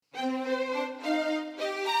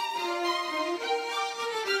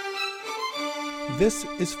This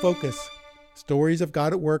is Focus, stories of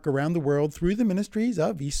God at work around the world through the ministries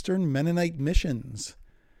of Eastern Mennonite Missions.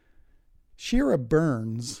 Shira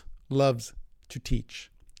Burns loves to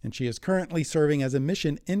teach, and she is currently serving as a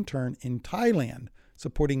mission intern in Thailand,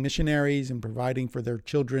 supporting missionaries and providing for their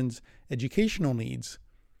children's educational needs.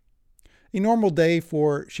 A normal day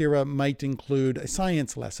for Shira might include a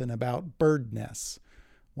science lesson about bird nests.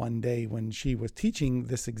 One day when she was teaching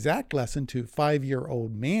this exact lesson to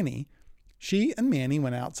 5-year-old Manny, she and Manny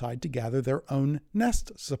went outside to gather their own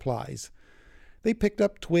nest supplies. They picked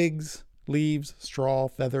up twigs, leaves, straw,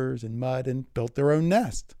 feathers, and mud and built their own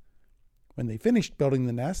nest. When they finished building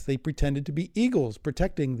the nest, they pretended to be eagles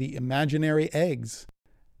protecting the imaginary eggs.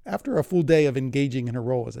 After a full day of engaging in her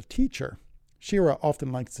role as a teacher, Shira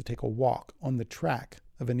often likes to take a walk on the track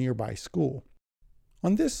of a nearby school.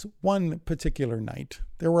 On this one particular night,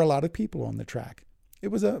 there were a lot of people on the track. It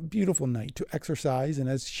was a beautiful night to exercise, and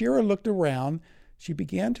as Shira looked around, she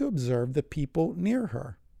began to observe the people near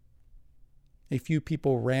her. A few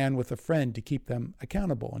people ran with a friend to keep them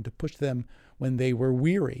accountable and to push them when they were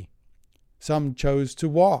weary. Some chose to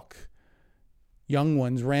walk. Young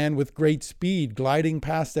ones ran with great speed, gliding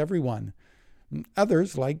past everyone.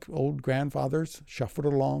 Others, like old grandfathers,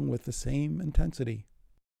 shuffled along with the same intensity.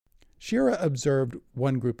 Shira observed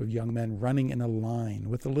one group of young men running in a line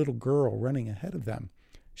with a little girl running ahead of them.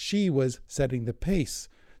 She was setting the pace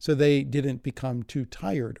so they didn't become too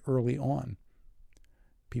tired early on.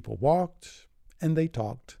 People walked and they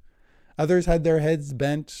talked. Others had their heads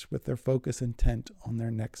bent with their focus intent on their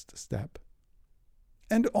next step.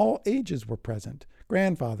 And all ages were present: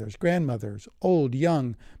 grandfathers, grandmothers, old,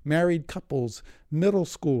 young, married couples, middle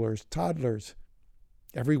schoolers, toddlers.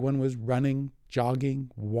 Everyone was running,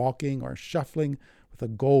 jogging, walking, or shuffling with a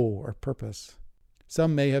goal or purpose.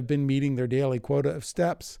 Some may have been meeting their daily quota of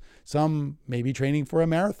steps. Some may be training for a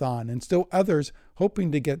marathon, and still others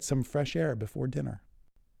hoping to get some fresh air before dinner.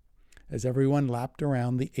 As everyone lapped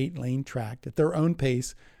around the 8-lane track at their own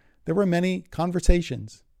pace, there were many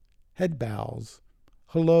conversations, head bows,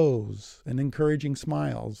 hellos, and encouraging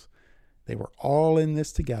smiles. They were all in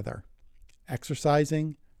this together,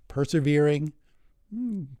 exercising, persevering,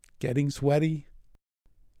 getting sweaty.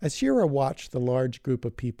 As Shira watched the large group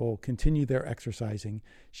of people continue their exercising,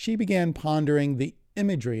 she began pondering the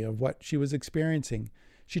imagery of what she was experiencing.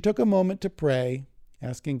 She took a moment to pray,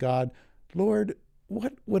 asking God, "Lord,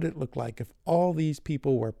 what would it look like if all these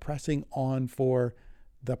people were pressing on for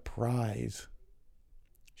the prize?"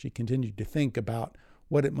 She continued to think about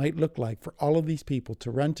what it might look like for all of these people to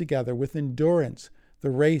run together with endurance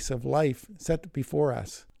the race of life set before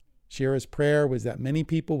us. Shira's prayer was that many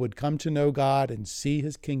people would come to know God and see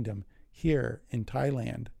his kingdom here in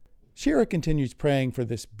Thailand. Shira continues praying for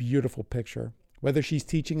this beautiful picture. Whether she's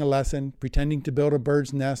teaching a lesson, pretending to build a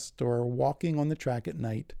bird's nest, or walking on the track at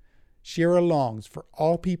night, Shira longs for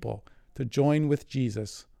all people to join with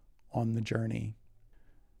Jesus on the journey.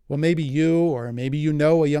 Well, maybe you or maybe you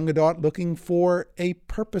know a young adult looking for a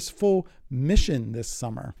purposeful mission this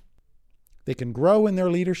summer. They can grow in their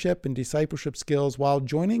leadership and discipleship skills while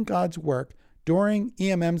joining God's work during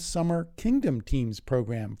EMM's Summer Kingdom Teams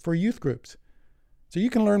program for youth groups. So you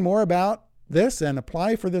can learn more about this and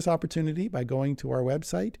apply for this opportunity by going to our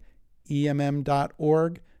website,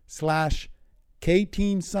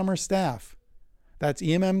 emm.org/KTeamSummerStaff. That's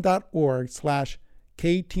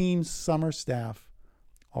emm.org/KTeamSummerStaff,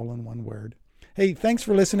 all in one word. Hey, thanks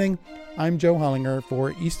for listening. I'm Joe Hollinger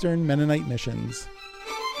for Eastern Mennonite Missions.